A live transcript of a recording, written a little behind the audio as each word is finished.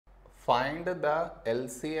Find the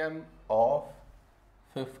LCM of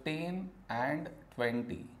 15 and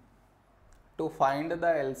 20. To find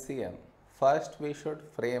the LCM, first we should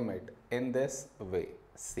frame it in this way.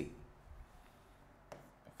 See,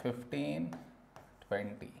 15,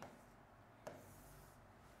 20.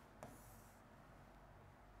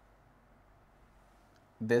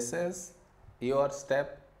 This is your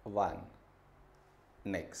step 1.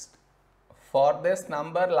 Next, for this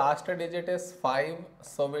number last digit is 5,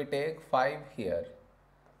 so we take 5 here.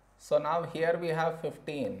 So now here we have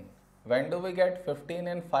 15. When do we get 15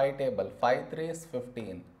 in 5 table? 5 3 is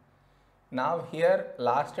 15. Now here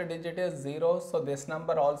last digit is 0, so this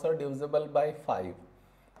number also divisible by 5.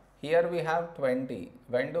 Here we have 20.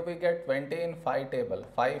 When do we get 20 in 5 table?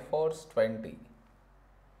 5 4 is 20.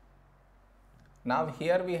 Now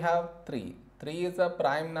here we have 3. 3 is a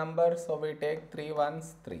prime number, so we take 3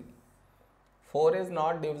 ones 3. 4 is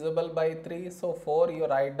not divisible by 3, so 4 you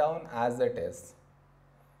write down as it is.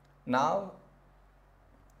 Now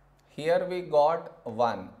here we got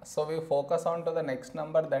 1, so we focus on to the next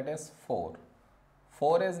number, that is 4.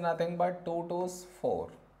 4 is nothing but 2 2's 4.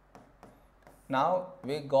 Now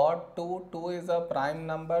we got 2, 2 is a prime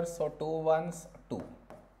number, so 2 ones 2.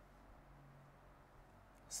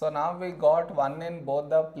 So now we got 1 in both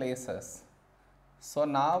the places. So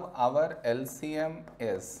now our LCM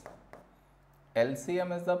is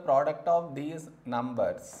the product of these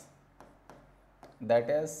numbers, that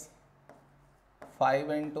is 5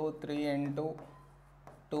 into 3 into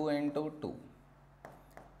 2 into 2.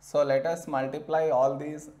 So let us multiply all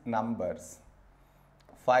these numbers.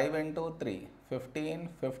 5 into 3, 15,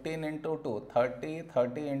 15 into 2, 30,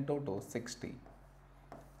 30 into 2, 60.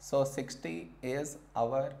 So 60 is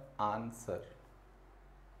our answer.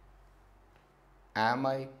 Am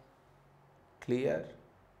I clear?